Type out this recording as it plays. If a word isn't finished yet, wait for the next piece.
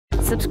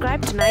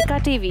Subscribe to Nykaa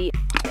TV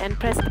and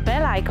press the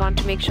bell icon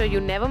to make sure you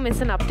never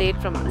miss an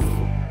update from us.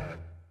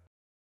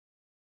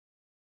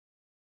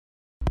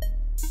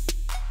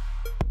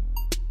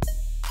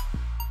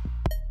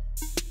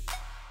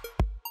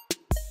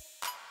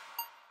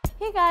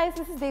 Hey guys,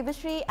 this is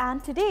Debasree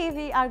and today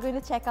we are going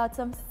to check out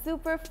some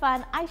super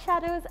fun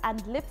eyeshadows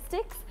and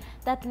lipsticks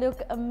that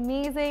look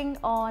amazing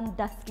on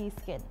dusky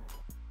skin.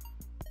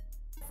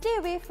 Stay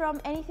away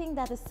from anything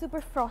that is super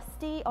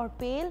frosty or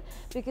pale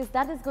because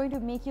that is going to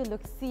make you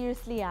look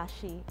seriously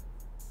ashy.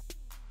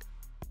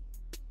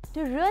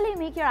 To really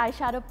make your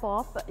eyeshadow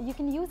pop, you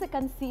can use a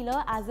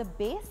concealer as a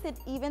base. It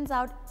evens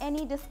out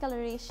any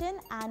discoloration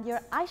and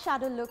your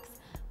eyeshadow looks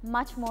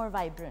much more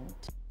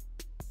vibrant.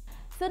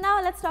 So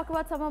now let's talk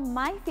about some of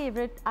my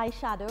favorite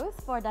eyeshadows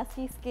for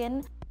dusky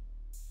skin.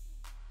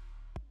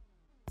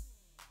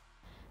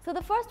 So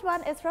the first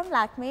one is from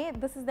Lakme.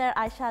 This is their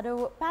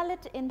eyeshadow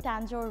palette in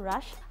Tango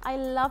Rush. I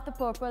love the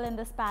purple in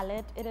this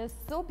palette. It is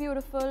so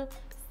beautiful,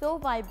 so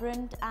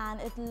vibrant,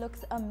 and it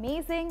looks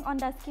amazing on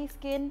dusky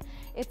skin.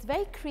 It's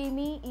very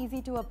creamy,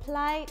 easy to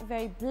apply,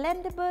 very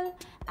blendable,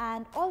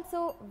 and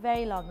also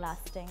very long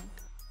lasting.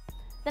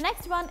 The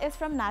next one is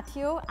from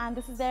Nykaa and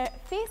this is their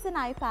Face and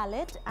Eye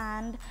palette,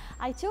 and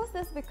I chose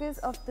this because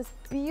of this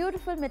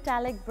beautiful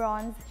metallic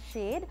bronze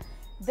shade.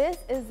 This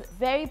is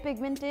very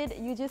pigmented.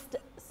 You just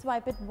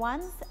swipe it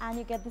once and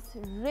you get this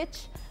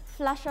rich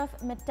flush of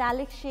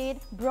metallic shade.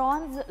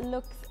 Bronze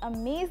looks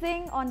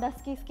amazing on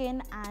dusky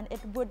skin and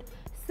it would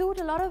suit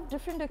a lot of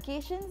different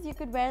occasions. You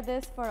could wear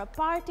this for a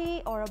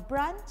party or a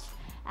brunch,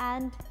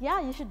 and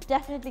yeah, you should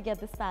definitely get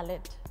this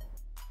palette.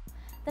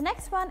 The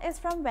next one is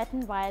from Wet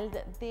n Wild.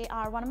 They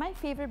are one of my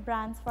favorite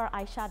brands for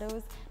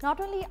eyeshadows.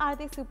 Not only are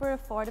they super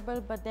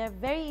affordable, but they're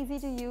very easy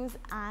to use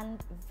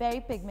and very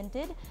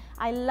pigmented.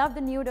 I love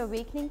the Nude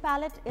Awakening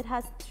palette. It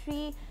has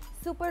 3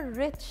 super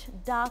rich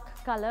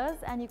dark colors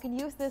and you can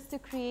use this to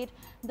create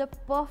the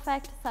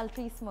perfect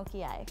sultry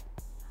smoky eye.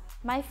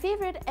 My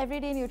favorite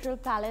everyday neutral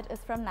palette is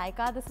from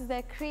Nykaa. This is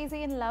their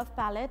Crazy in Love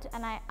palette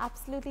and I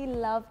absolutely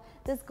love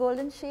this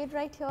golden shade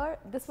right here.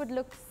 This would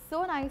look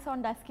so nice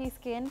on dusky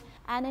skin,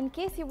 and in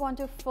case you want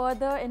to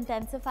further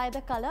intensify the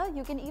color,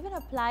 you can even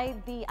apply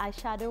the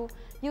eyeshadow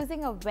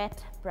using a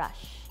wet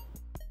brush.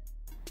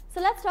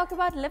 So let's talk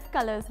about lip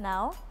colors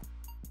now.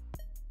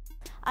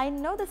 I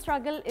know the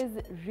struggle is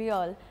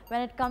real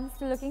when it comes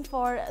to looking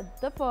for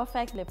the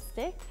perfect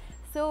lipstick.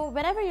 So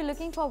whenever you're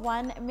looking for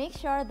one, make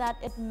sure that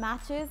it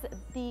matches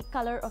the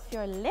color of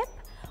your lip,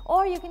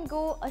 or you can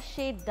go a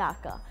shade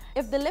darker.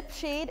 If the lip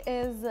shade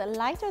is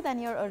lighter than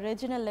your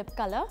original lip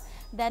color,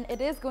 then it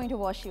is going to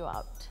wash you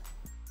out.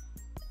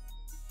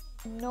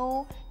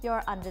 Know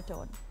your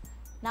undertone.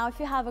 Now if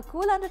you have a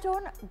cool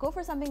undertone, go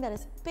for something that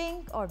is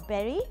pink or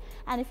berry,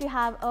 and if you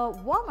have a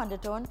warm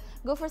undertone,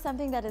 go for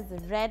something that is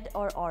red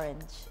or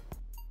orange.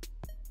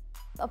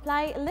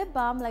 Apply lip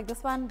balm like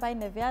this one by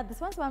Nivea.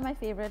 This one's one of my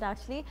favorite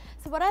actually.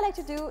 So what I like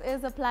to do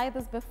is apply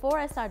this before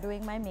I start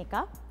doing my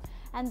makeup,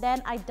 and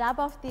then I dab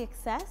off the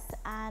excess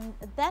and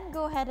then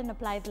go ahead and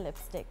apply the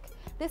lipstick.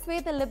 This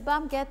way the lip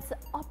balm gets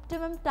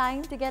optimum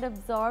time to get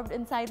absorbed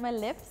inside my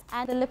lips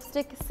and the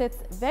lipstick sits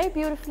very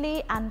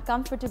beautifully and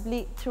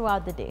comfortably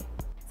throughout the day.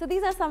 So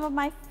these are some of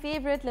my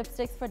favorite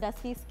lipsticks for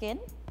dusky skin.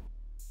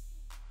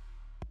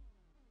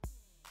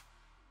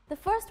 The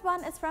first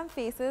one is from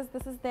Faces.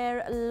 This is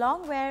their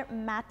long wear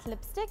matte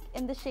lipstick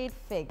in the shade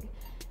Fig.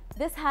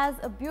 This has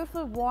a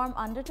beautiful warm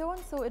undertone,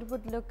 so it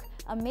would look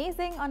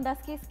amazing on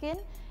dusky skin.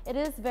 It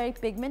is very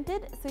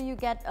pigmented, so you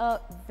get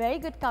a very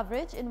good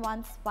coverage in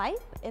one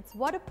swipe. It's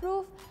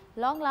waterproof,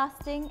 long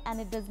lasting,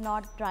 and it does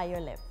not dry your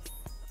lips.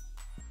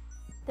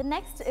 The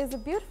next is a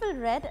beautiful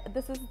red.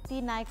 This is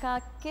the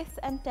Nykaa Kiss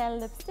and Tell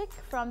lipstick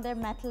from their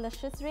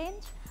Metalicious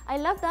range. I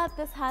love that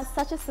this has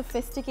such a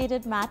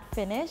sophisticated matte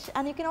finish,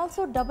 and you can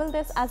also double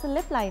this as a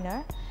lip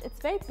liner. It's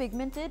very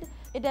pigmented.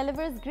 It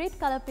delivers great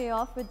color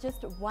payoff with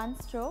just one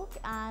stroke,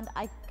 and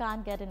I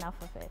can't get enough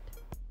of it.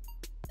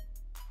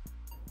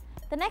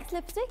 The next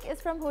lipstick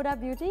is from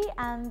Huda Beauty,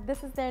 and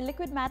this is their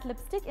liquid matte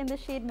lipstick in the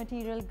shade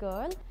Material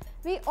Girl.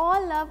 We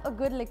all love a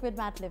good liquid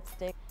matte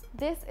lipstick.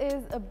 This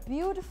is a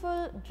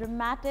beautiful,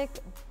 dramatic,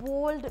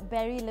 bold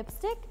berry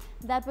lipstick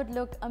that would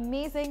look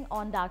amazing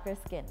on darker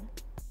skin.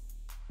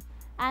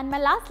 And my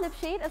last lip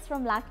shade is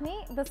from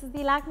Lakme. This is the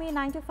Lakme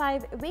 9 to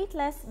 5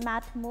 Weightless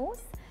Matte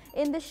Mousse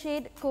in the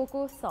shade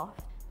Cocoa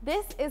Soft.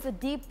 This is a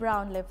deep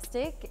brown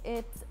lipstick.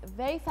 It's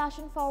very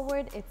fashion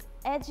forward, it's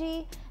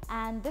edgy,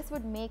 and this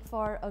would make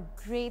for a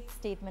great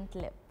statement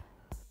lip.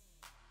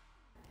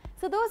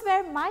 So those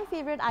were my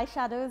favorite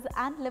eyeshadows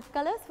and lip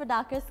colors for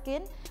darker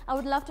skin. I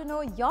would love to know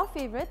your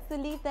favorites, so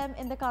leave them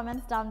in the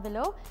comments down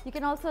below. You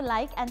can also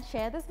like and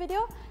share this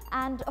video,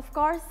 and of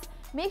course,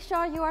 make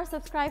sure you are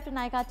subscribed to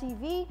Nykaa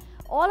TV.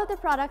 All of the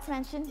products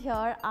mentioned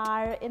here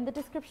are in the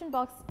description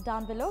box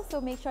down below,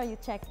 so make sure you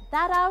check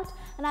that out,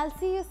 and I'll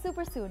see you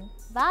super soon.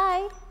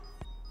 Bye!